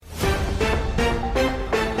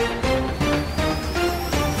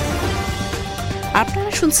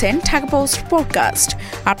আপনারা শুনছেন Dhaka post podcast.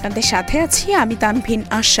 আপনাদের সাথে আছি আমি তানভিন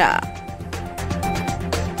আশা।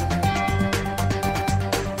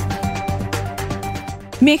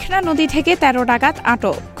 মেঘনা নদী থেকে 13 ডাকাত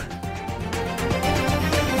আটক।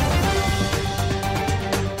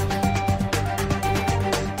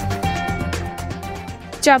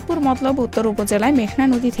 চাঁদপুর মতলব উত্তর উপজেলায় মেঘনা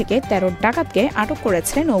নদী থেকে 13 ডাকাতকে আটক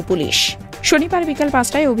করেছে নৌপুলিশ। শনিবার বিকেল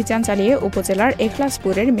 5টায় অভিযান চালিয়ে উপজেলার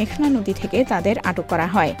এখলাসপুরের মেঘনা নদী থেকে তাদের আটক করা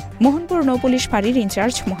হয়। মোহনপুর নৌপুলিশ ফাঁড়ির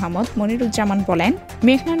ইনচার্জ মোহাম্মদ মনিরুজ্জামান বলেন,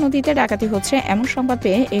 মেঘনা নদীতে ডাকাতি হচ্ছে এমন সংবাদ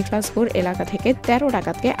পেয়ে এখলাসপুর এলাকা থেকে 13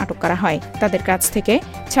 ডাকাতকে আটক করা হয়। তাদের কাছ থেকে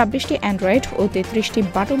 26টি অ্যান্ড্রয়েড ও 33টি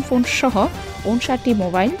বাটন ফোন সহ 59টি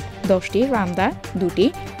মোবাইল, 10টি রামদা,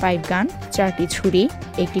 2টি পাইপ গান, 4টি ছুরি,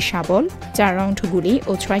 1টি শাবল, 4 রাউন্ড গুলি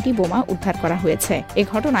ও 6টি বোমা উদ্ধার করা হয়েছে। এ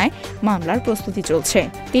ঘটনায় মামলার প্রস্তুতি চলছে।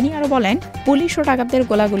 তিনি আরও বলেন, পুলিশ ও ডাকাতদের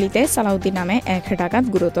গোলাগুলিতে সালাউদ্দিন নামে এক ডাকাত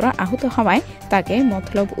গুরুতর আহত হওয়ায় তাকে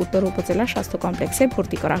মতলব উত্তর উপজেলা স্বাস্থ্য কমপ্লেক্সে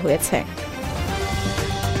ভর্তি করা হয়েছে।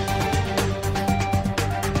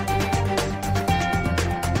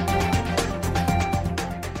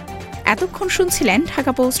 এতক্ষণ শুনছিলেন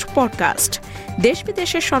ঢাকা পোস্ট পডকাস্ট। দেশ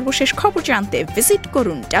বিদেশের সর্বশেষ খবর জানতে ভিজিট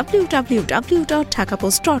করুন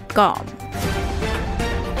www.dhakapost.com।